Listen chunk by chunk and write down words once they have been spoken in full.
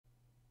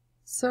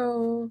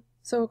So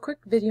a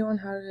quick video on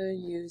how to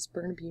use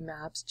Burnaby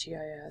Maps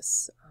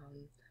GIS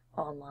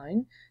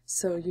online.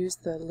 So use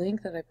the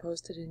link that I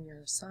posted in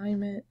your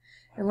assignment,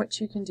 and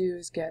what you can do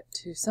is get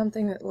to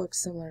something that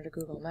looks similar to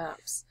Google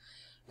Maps.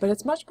 But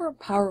it's much more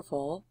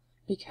powerful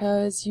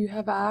because you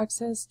have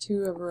access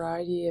to a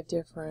variety of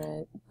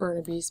different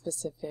Burnaby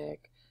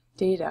specific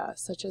data,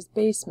 such as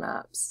base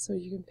maps. So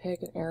you can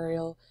pick an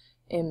aerial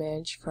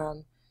image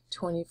from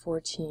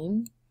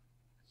 2014,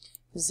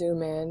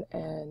 zoom in,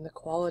 and the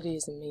quality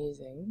is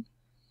amazing.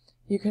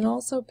 You can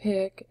also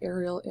pick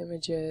aerial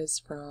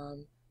images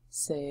from,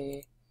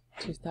 say,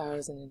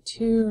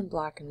 2002 in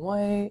black and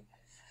white,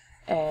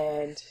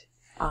 and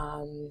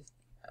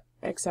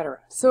etc.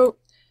 So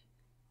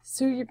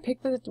you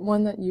pick the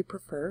one that you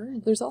prefer.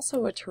 There's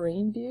also a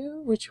terrain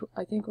view, which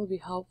I think will be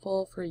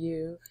helpful for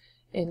you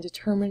in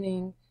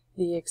determining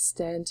the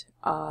extent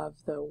of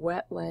the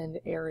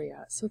wetland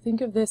area. So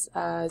think of this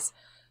as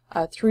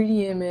a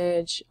 3D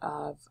image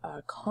of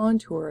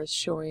contours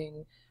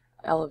showing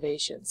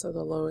elevation. So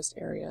the lowest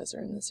areas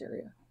are in this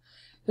area.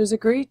 There's a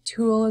great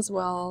tool as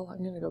well.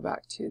 I'm going to go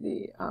back to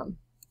the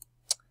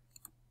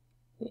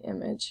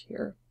image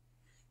here.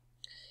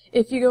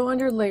 If you go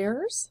under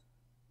layers,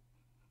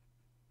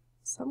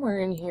 somewhere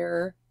in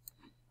here,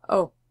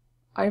 oh,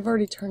 I've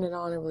already turned it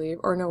on, I believe,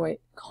 or no, wait,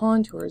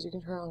 contours. You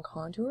can turn on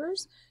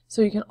contours,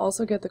 so you can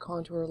also get the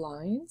contour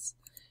lines.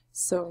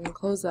 So I'm going to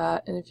close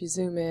that, and if you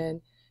zoom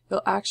in,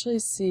 you'll actually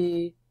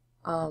see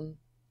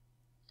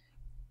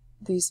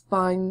these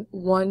fine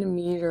 1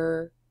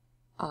 meter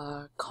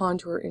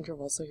contour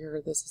intervals. So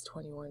here, this is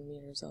 21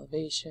 meters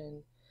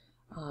elevation,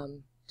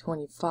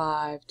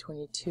 25,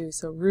 22,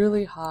 so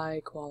really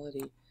high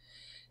quality.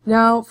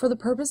 Now, for the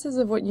purposes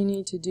of what you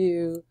need to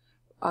do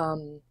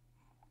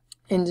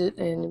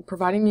in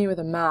providing me with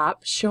a map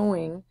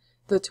showing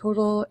the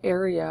total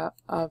area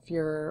of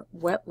your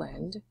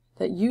wetland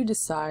that you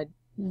decide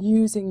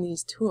using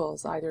these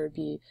tools, either it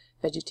be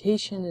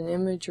vegetation and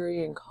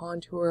imagery and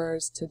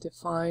contours to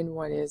define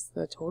what is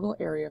the total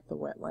area of the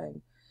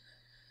wetland,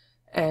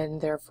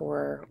 and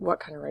therefore what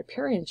kind of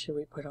riparian should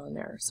we put on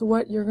there. So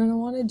what you're going to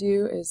want to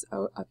do is,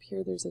 up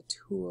here there's a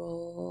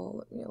tool,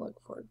 let me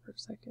look for it for a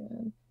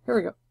second. Here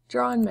we go,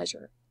 draw and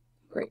measure.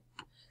 Great.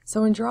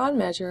 So in draw and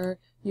measure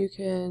you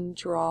can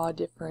draw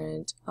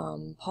different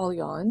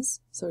polygons.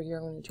 So here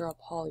I'm going to draw a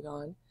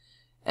polygon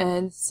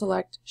and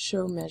select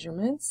show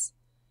measurements.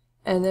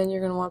 And then you're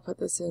going to want to put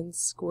this in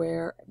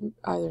square,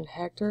 either in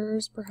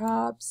hectares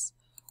perhaps,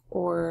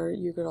 or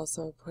you could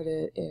also put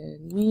it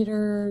in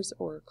meters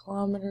or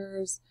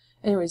kilometers.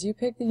 Anyways, you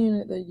pick the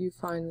unit that you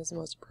find is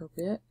most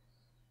appropriate.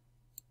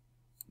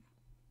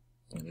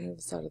 I'll move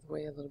this out of the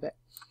way a little bit.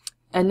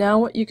 And now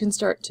what you can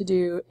start to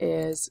do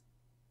is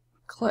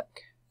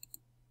click.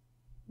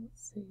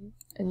 Let's see.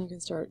 And you can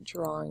start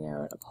drawing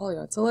out a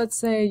polygon. So let's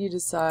say you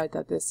decide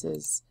that this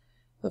is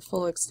the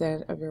full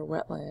extent of your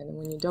wetland, and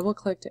when you double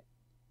click to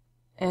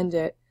end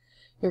it,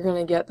 you're going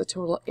to get the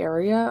total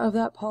area of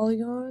that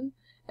polygon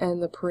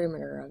and the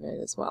perimeter of it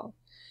as well.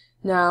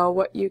 Now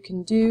what you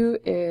can do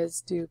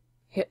is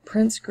hit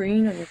print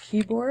screen on your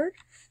keyboard,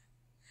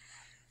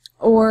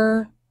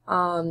 or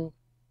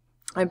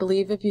I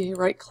believe if you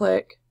right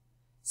click,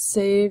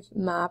 save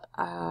map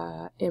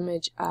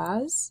image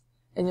as,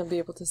 and you'll be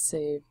able to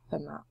save the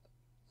map.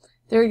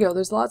 There you go.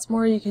 There's lots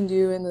more you can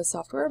do in the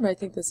software, but I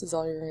think this is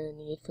all you're going to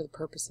need for the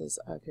purposes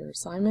of your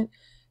assignment.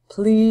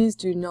 Please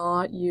do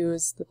not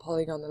use the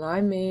polygon that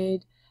I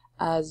made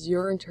as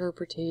your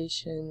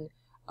interpretation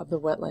of the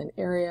wetland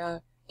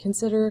area.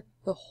 Consider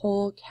the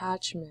whole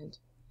catchment,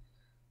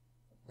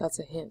 that's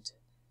a hint,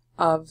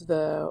 of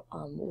the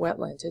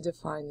wetland to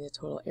define the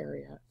total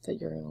area that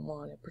you're going to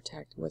want to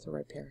protect with a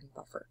riparian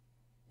buffer.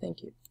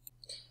 Thank you.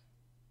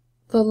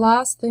 The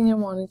last thing I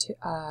wanted to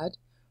add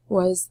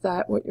was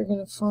that what you're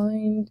going to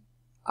find,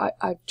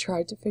 I've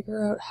tried to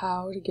figure out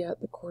how to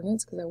get the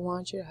coordinates, because I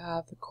want you to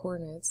have the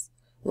coordinates,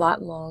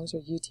 lat longs or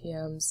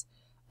UTMs,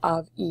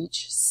 of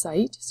each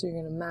site. So you're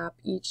going to map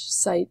each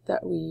site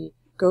that we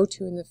go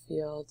to in the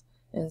field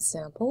and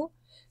sample.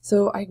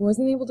 So I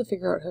wasn't able to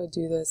figure out how to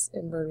do this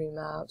in Burnaby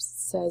Maps. It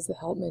says the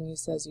help menu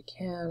says you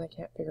can. I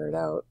can't figure it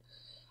out.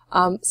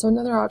 So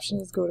another option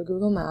is go to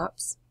Google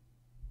Maps,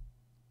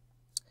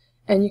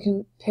 and you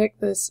can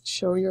pick this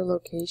show your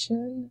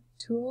location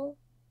tool.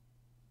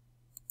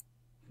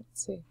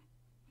 Let's see.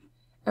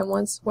 And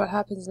what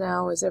happens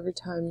now is every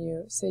time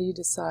you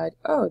decide,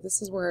 oh,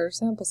 this is where our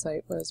sample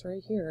site was,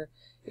 right here,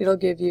 it'll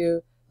give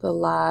you the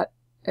lat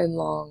and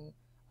long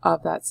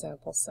of that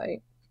sample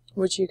site,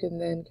 which you can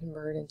then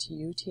convert into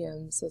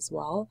UTMs as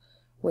well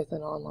with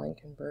an online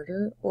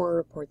converter, or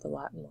report the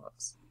lat and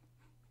longs.